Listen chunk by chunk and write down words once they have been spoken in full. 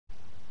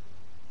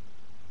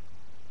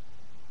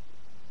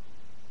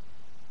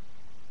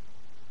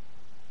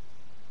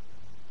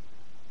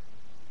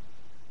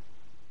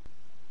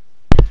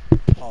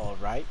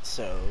Alright,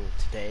 so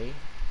today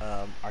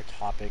our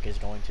topic is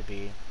going to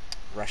be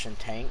Russian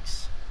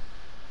tanks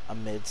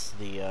amidst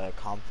the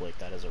conflict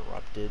that has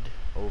erupted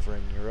over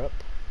in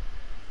Europe.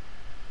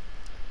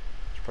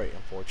 It's pretty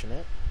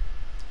unfortunate.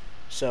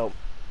 So,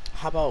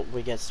 how about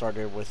we get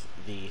started with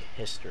the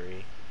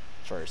history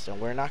first?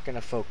 And we're not going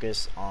to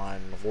focus on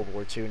World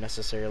War II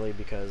necessarily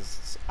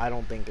because I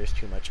don't think there's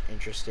too much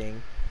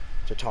interesting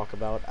to talk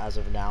about as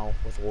of now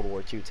with World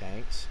War II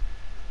tanks.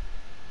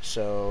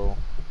 So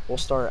we'll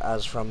start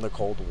as from the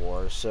Cold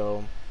War.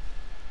 So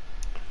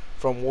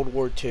from World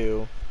War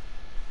II,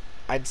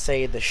 I'd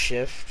say the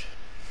shift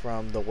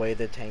from the way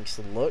the tanks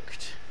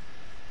looked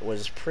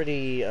was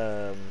pretty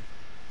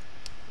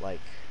like,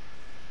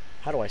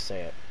 how do I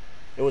say it?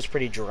 It was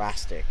pretty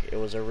drastic. It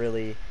was a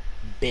really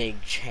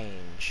big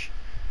change.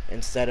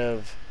 Instead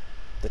of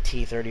the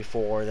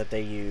T-34 that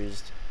they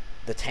used,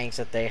 the tanks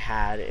that they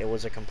had, it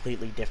was a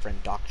completely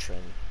different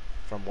doctrine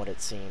from what it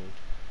seemed.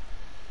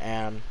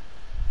 And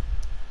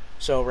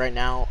so right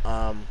now,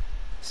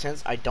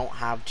 since I don't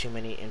have too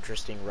many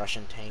interesting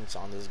Russian tanks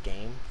on this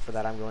game for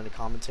that I'm going to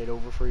commentate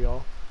over for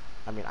y'all.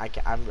 I mean, I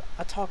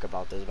talk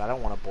about this, but I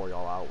don't want to bore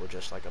y'all out with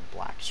just like a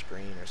black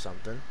screen or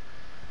something.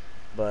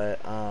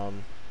 But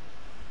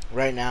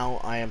right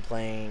now I am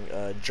playing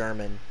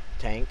German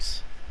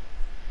tanks,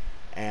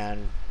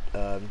 and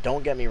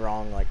don't get me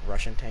wrong, like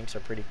Russian tanks are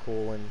pretty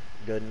cool and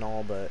good and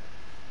all, but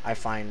I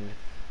find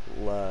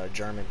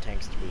German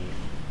tanks to be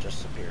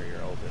just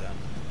superior over them.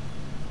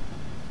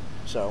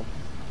 So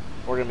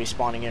we're gonna be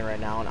spawning in right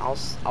now, and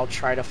I'll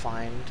try to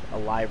find a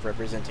live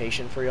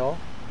representation for y'all.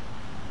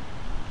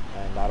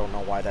 And I don't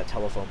know why that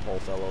telephone pole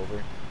fell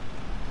over.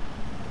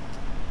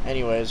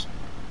 Anyways,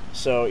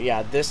 so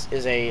yeah, this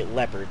is a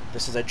Leopard.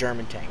 This is a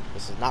German tank.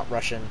 This is not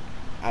Russian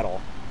at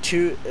all.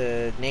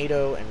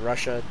 NATO and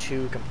Russia,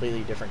 two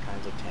completely different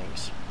kinds of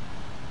tanks.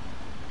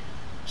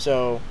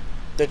 So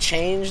the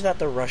change that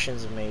the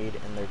Russians made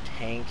in their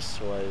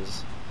tanks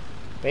was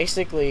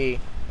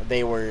basically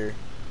they were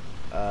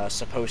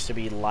supposed to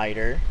be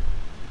lighter,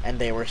 and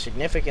they were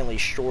significantly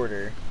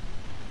shorter,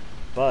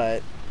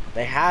 but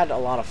they had a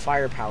lot of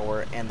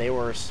firepower, and they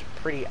were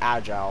pretty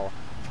agile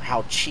for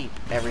how cheap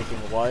everything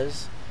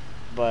was.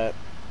 But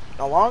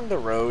along the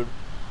road,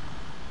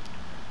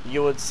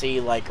 you would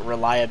see like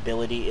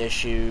reliability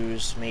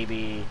issues,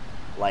 maybe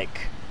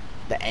like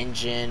the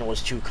engine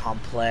was too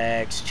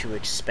complex, too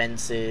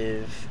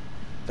expensive,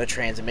 the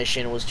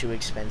transmission was too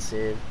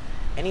expensive,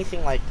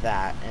 anything like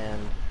that.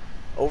 And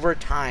over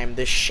time,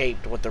 this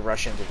shaped what the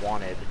Russians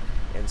wanted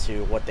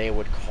into what they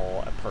would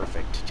call a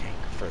perfect tank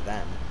for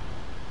them.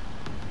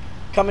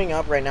 Coming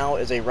up right now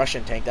is a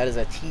Russian tank. That is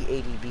a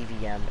T-80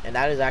 BVM, and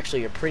that is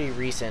actually a pretty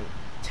recent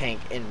tank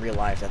in real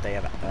life that they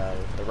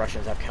have, the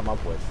Russians have come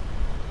up with,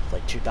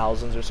 like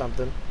 2000s or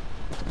something.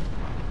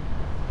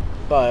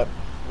 But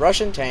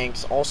Russian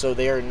tanks also,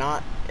 they are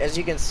not, as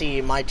you can see,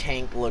 my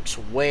tank looks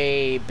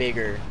way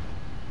bigger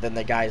than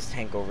the guy's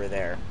tank over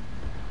there.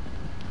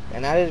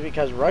 And that is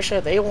because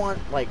Russia, they want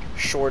like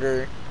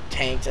shorter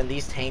tanks, and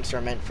these tanks are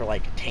meant for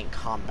like tank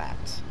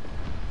combats.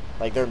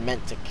 Like they're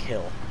meant to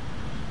kill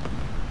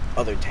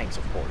other tanks,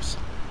 of course.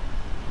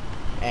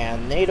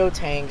 And NATO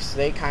tanks,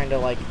 they kind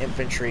of like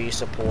infantry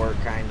support,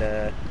 kind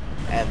of,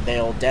 and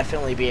they'll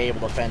definitely be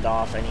able to fend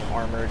off any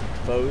armored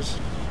foes.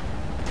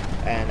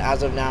 And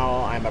as of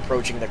now, I'm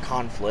approaching the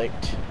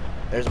conflict.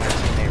 There's my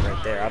teammate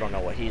right there. I don't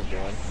know what he's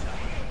doing.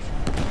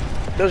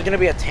 There's going to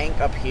be a tank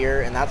up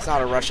here, and that's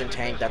not a Russian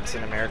tank, that's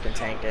an American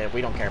tank.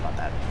 We don't care about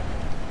that.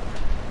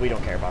 We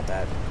don't care about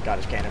that. Got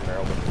his cannon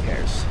barrel, but who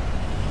cares?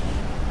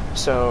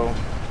 So,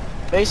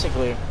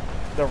 basically,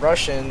 the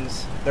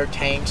Russians, their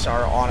tanks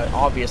are on it.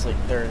 Obviously,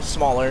 they're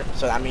smaller,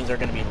 so that means they're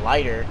going to be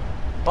lighter.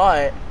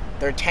 But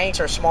their tanks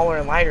are smaller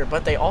and lighter,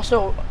 but they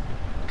also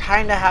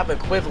kind of have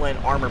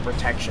equivalent armor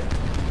protection.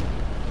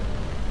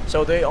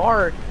 So they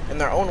are, in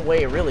their own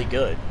way, really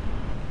good.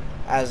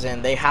 As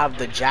in, they have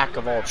the jack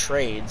of all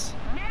trades.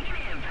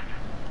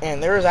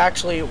 And there is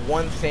actually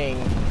one thing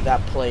that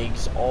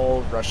plagues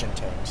all Russian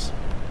tanks: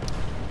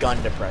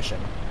 gun depression.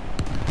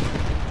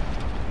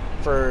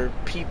 For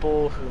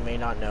people who may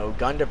not know,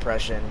 gun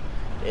depression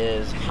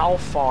is how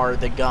far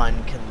the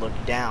gun can look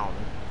down.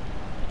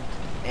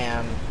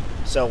 And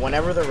so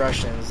whenever the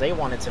Russians, they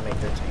wanted to make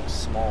their tanks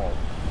small.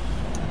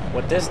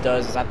 What this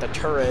does is that the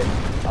turret,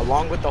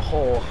 along with the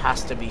hull,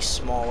 has to be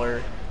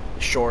smaller,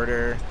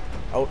 shorter.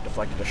 Oh,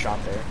 deflected a shot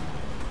there.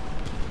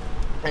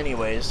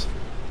 Anyways,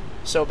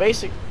 so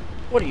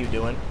what are you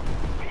doing?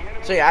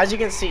 So yeah, as you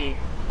can see,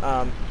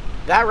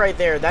 that right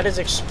there, that is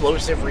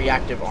explosive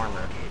reactive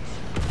armor.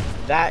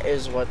 That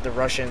is what the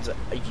Russians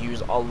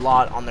use a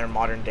lot on their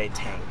modern day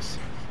tanks.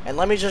 And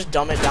let me just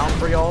dumb it down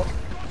for y'all.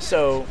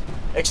 So,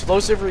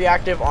 explosive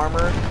reactive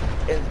armor,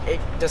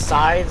 it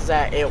decides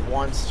that it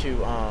wants to,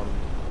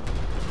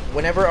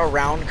 whenever a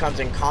round comes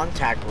in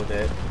contact with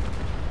it,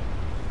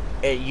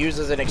 it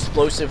uses an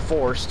explosive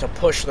force to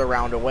push the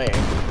round away.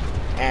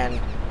 And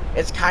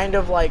it's kind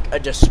of like a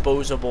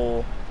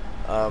disposable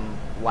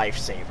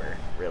lifesaver,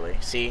 really.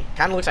 See?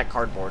 Kind of looks like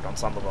cardboard on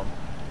some of them.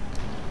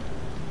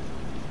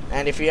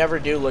 And if you ever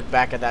do look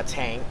back at that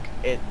tank,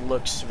 it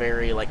looks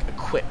very, like,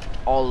 equipped.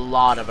 A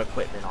lot of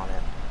equipment on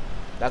it.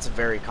 That's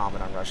very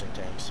common on Russian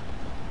tanks.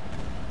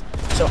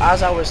 So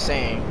as I was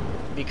saying,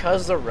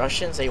 because the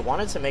Russians, they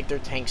wanted to make their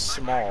tanks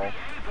small,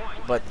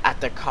 but at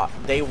the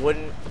they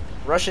wouldn't.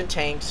 Russian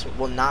tanks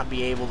will not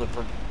be able to.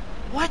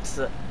 What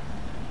the?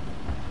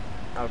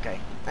 Okay.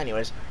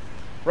 Anyways,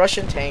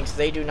 Russian tanks,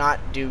 they do not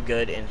do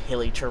good in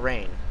hilly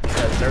terrain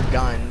because their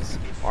guns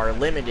are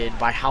limited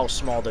by how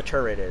small the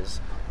turret is.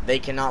 They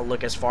cannot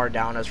look as far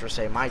down as, for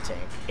say, my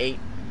tank.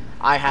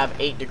 I have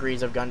 8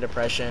 degrees of gun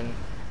depression,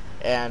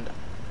 and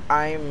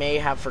I may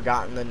have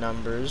forgotten the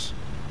numbers,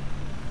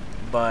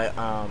 but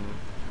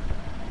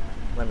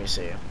let me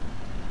see.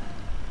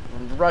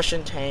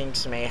 Russian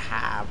tanks may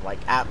have, like,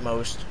 at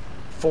most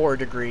 4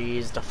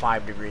 degrees to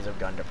 5 degrees of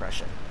gun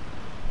depression,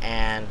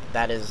 and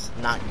that is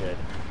not good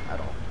at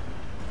all.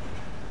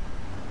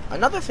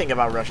 Another thing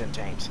about Russian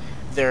tanks,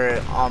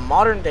 they're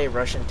modern day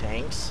Russian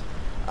tanks,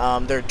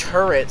 their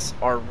turrets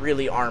are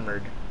really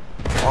armored,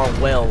 are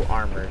well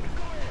armored,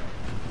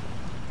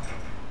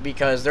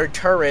 because their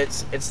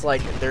turrets, it's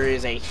like there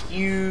is a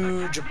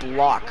huge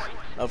block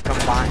of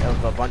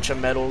a bunch of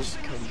metals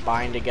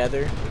combined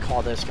together. We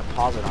call this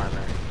composite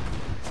armor.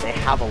 They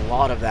have a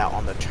lot of that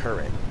on the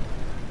turret.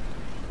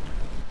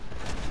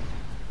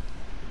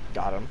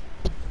 Got him.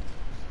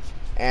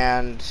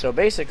 And so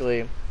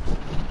basically,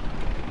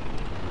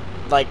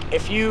 like,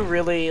 if you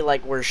really,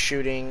 like, were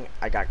shooting,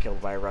 I got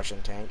killed by a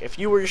Russian tank. If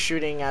you were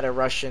shooting at a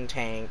Russian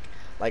tank,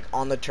 like,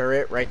 on the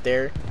turret right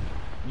there,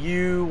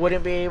 you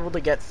wouldn't be able to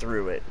get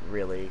through it,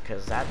 really,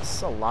 because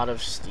that's a lot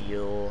of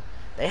steel.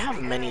 They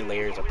have many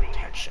layers of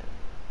protection.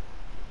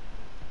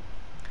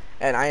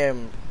 And I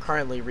am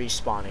currently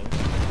respawning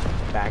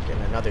back in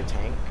another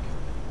tank.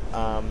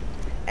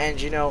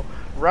 And, you know,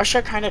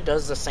 Russia kind of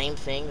does the same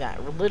thing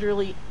that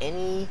literally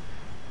any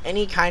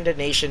kind of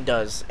nation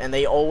does, and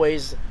they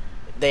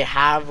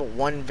have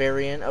one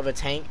variant of a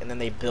tank, and then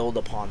they build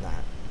upon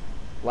that.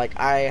 Like,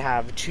 I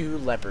have 2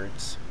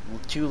 Leopards,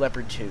 2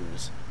 Leopard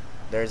 2s.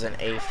 There's an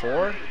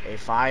A4,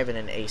 A5, and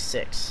an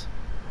A6.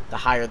 The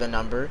higher the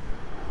number,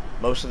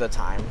 most of the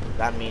time,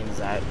 that means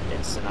that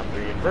it's an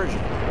upgraded version.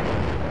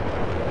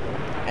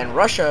 And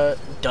Russia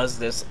does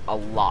this a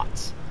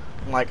lot.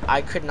 Like,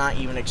 I could not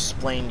even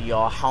explain to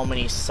y'all how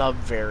many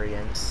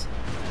sub-variants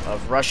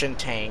of Russian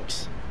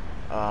tanks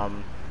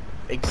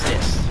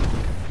exist.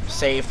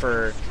 Say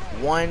for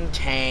one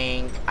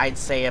tank, I'd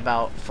say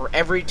about, for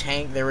every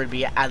tank, there would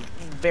be at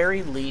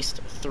very least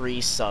 3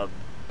 sub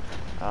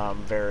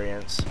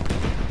variants.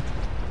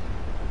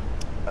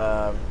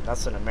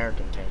 That's an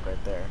American tank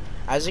right there.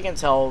 As you can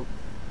tell,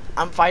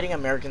 I'm fighting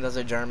Americans as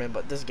a German,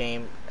 but this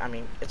game, I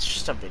mean, it's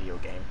just a video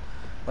game.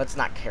 Let's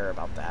not care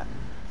about that.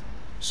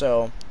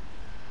 So,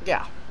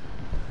 yeah.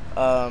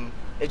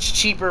 It's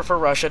cheaper for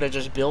Russia to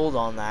just build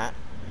on that,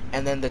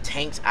 and then the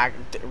tanks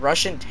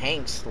Russian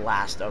tanks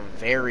last a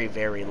very,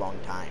 very long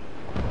time.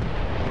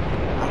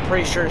 I'm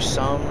pretty sure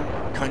some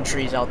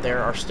countries out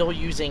there are still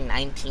using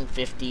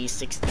 1950s,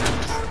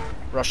 60s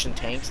Russian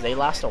tanks. They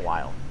last a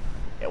while.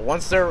 Yeah,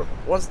 once they're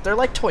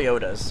like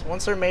Toyotas.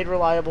 Once they're made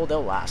reliable,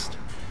 they'll last.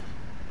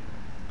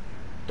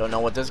 Don't know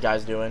what this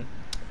guy's doing.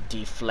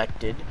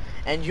 Deflected.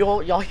 And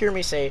y'all hear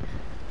me say,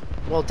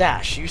 well,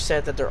 Dash, you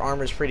said that their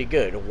armor's pretty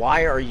good.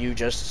 Why are you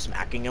just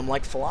smacking them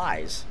like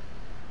flies?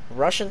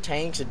 Russian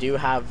tanks do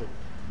have,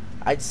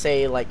 I'd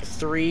say, like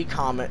 2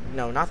 common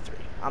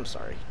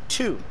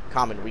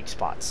weak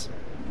spots.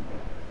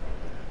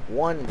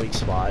 One weak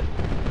spot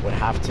would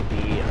have to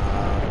be,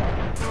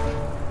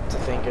 to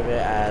think of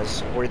it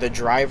as where the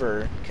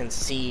driver can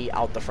see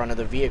out the front of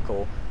the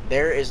vehicle.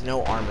 There is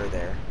no armor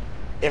there.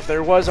 If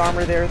there was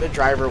armor there, the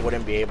driver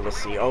wouldn't be able to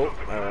see. Oh,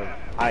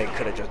 I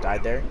could have just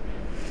died there.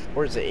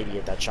 Where's the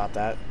idiot that shot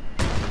that?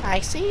 I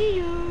see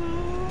you.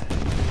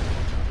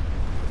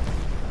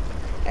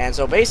 And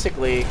so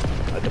basically,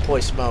 deploy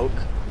smoke.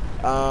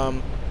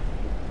 Oh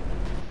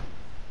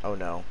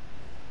no.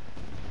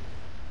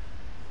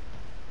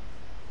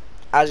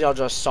 As y'all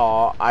just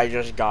saw, I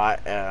just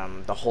got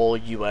the whole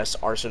U.S.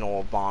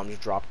 arsenal of bombs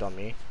dropped on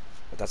me.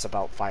 But that's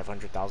about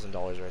 $500,000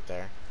 right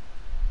there.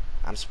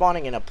 I'm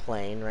spawning in a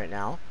plane right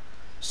now,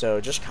 so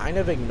just kind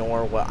of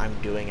ignore what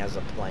I'm doing as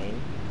a plane,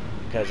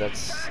 because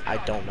I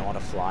don't know how to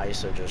fly,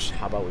 so just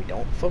how about we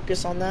don't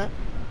focus on that.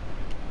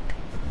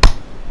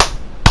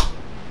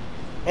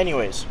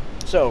 Anyways,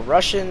 so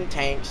Russian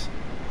tanks,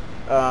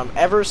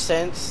 ever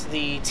since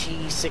the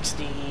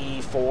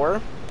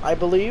T-64, I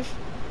believe,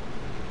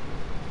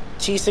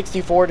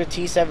 T-64 to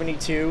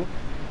T-72,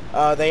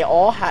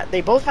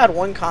 they both had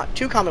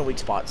 2 common weak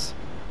spots.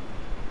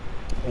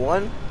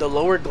 One, the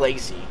lower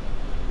glacis.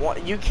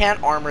 You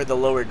can't armor the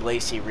lower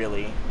glacis,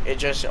 really. It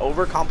just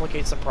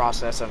overcomplicates the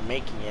process of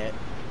making it,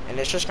 and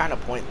it's just kind of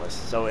pointless.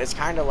 So it's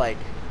kind of like,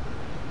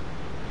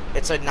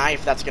 it's a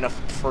knife that's going to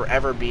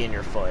forever be in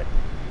your foot.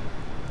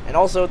 And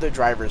also the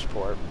driver's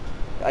port.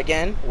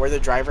 Again, where the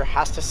driver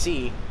has to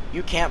see,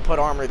 you can't put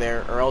armor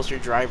there, or else your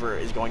driver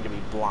is going to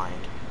be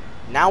blind.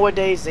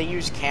 Nowadays, they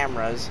use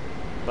cameras,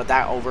 but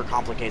that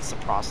overcomplicates the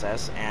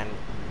process, and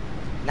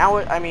Now,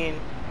 I mean,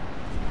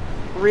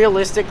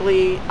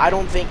 realistically, I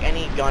don't think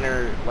any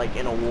gunner, like,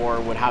 in a war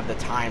would have the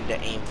time to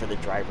aim for the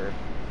driver.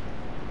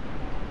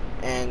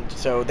 And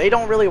so they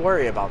don't really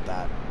worry about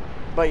that.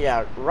 But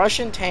yeah,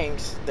 Russian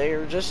tanks,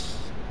 they're just...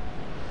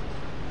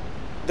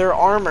 their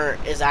armor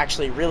is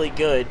actually really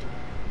good,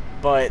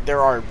 but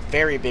there are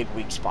very big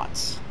weak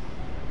spots.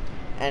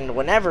 And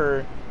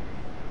whenever...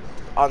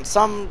 on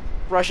some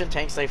Russian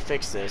tanks they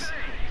fix this,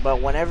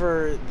 but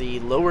whenever the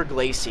lower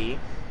glacis,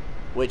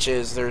 which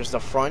is there's the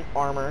front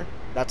armor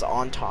that's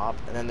on top,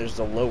 and then there's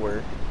the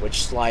lower,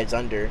 which slides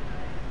under.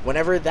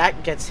 Whenever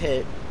that gets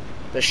hit,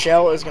 the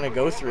shell is going to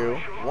go through.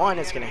 One,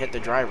 it's going to hit the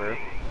driver,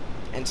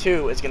 and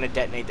two, it's going to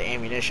detonate the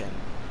ammunition.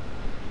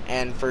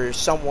 And for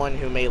someone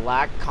who may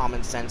lack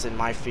common sense in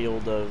my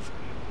field of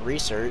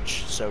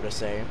research, so to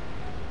say,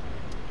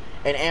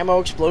 an ammo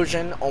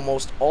explosion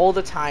almost all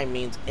the time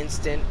means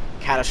instant,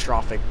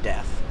 catastrophic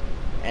death.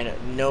 And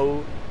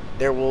no,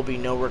 there will be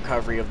no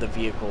recovery of the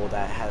vehicle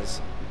that has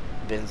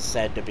been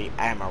said to be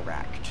ammo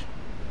racked.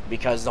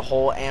 Because the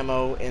whole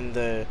ammo in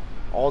the...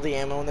 all the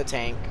ammo in the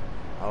tank...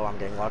 oh, I'm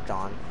getting locked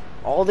on.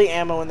 All the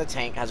ammo in the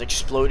tank has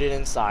exploded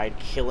inside,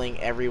 killing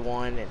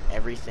everyone and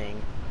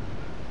everything.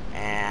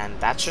 And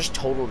that's just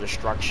total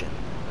destruction.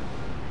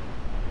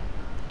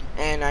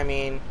 And I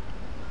mean,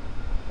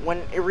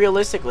 when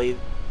realistically,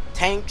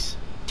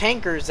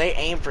 tankers, they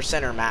aim for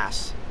center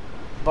mass.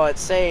 But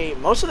say,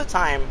 most of the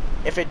time,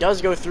 if it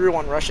does go through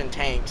on Russian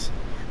tanks,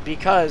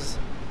 because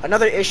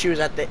another issue is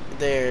that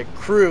the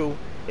crew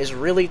is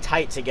really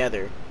tight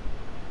together.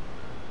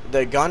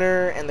 The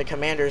gunner and the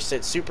commander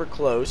sit super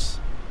close,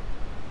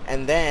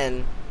 and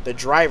then the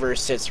driver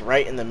sits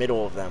right in the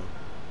middle of them.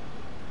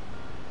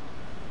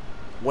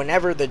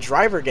 Whenever the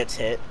driver gets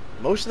hit,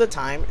 most of the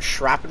time,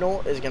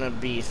 shrapnel is going to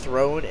be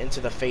thrown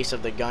into the face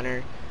of the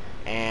gunner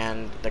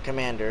and the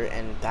commander,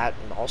 and that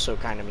also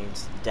kind of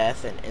means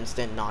death and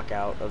instant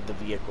knockout of the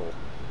vehicle.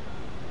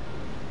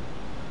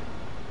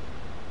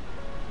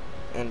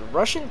 And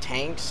Russian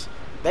tanks,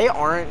 they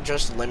aren't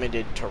just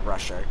limited to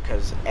Russia,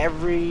 because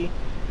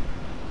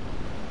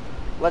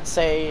let's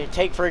say,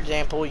 take for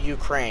example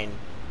Ukraine.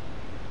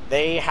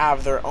 They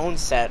have their own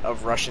set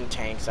of Russian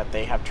tanks that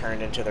they have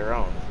turned into their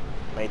own,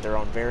 made their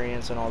own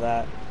variants and all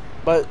that.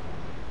 But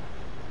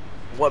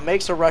what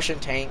makes a Russian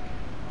tank,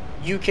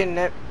 you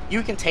can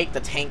take the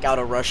tank out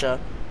of Russia,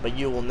 but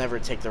you will never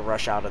take the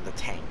Russia out of the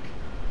tank,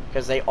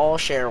 because they all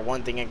share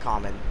one thing in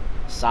common: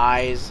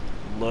 size,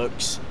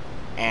 looks,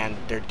 and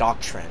their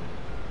doctrine.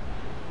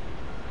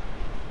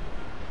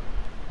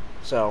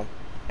 So,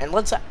 and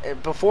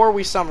before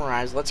we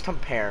summarize, let's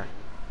compare.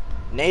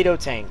 NATO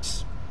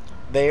tanks,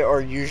 they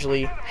are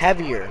usually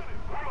heavier,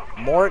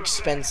 more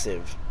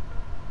expensive.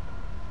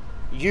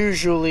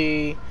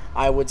 Usually,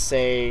 I would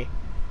say,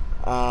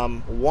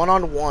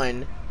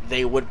 one-on-one,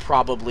 they would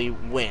probably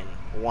win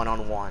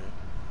one-on-one.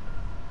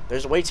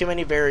 There's way too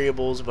many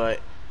variables, but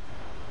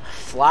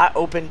flat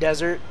open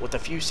desert with a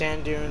few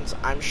sand dunes,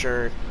 I'm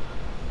sure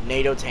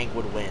NATO tank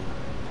would win,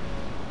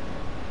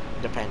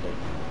 depending.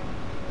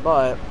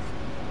 But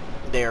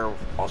they're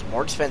also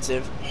more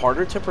expensive,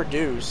 harder to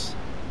produce,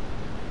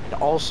 and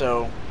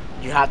also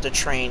you have to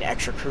train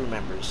extra crew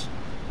members.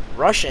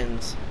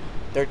 Russians,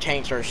 their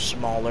tanks are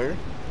smaller,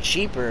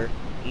 cheaper,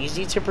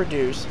 easy to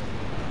produce,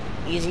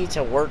 easy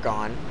to work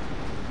on,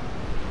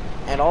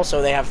 and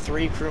also they have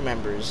 3 crew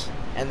members.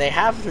 And they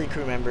have 3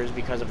 crew members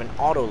because of an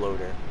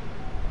autoloader.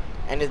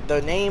 And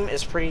the name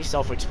is pretty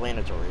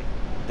self-explanatory.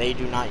 They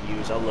do not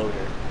use a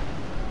loader.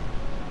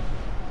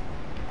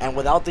 And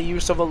without the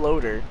use of a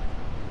loader,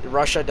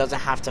 Russia doesn't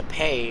have to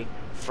pay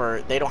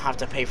for... they don't have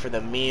to pay for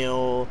the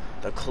meal,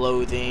 the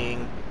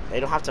clothing. They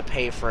don't have to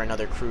pay for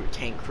another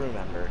tank crew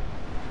member.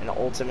 And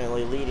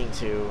ultimately leading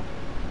to,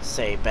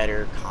 say,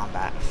 better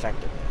combat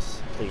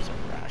effectiveness. Please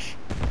don't crash.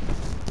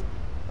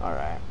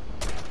 Alright.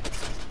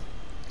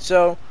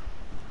 So,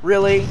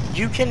 really,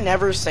 you can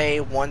never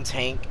say one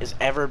tank is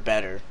ever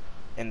better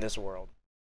in this world.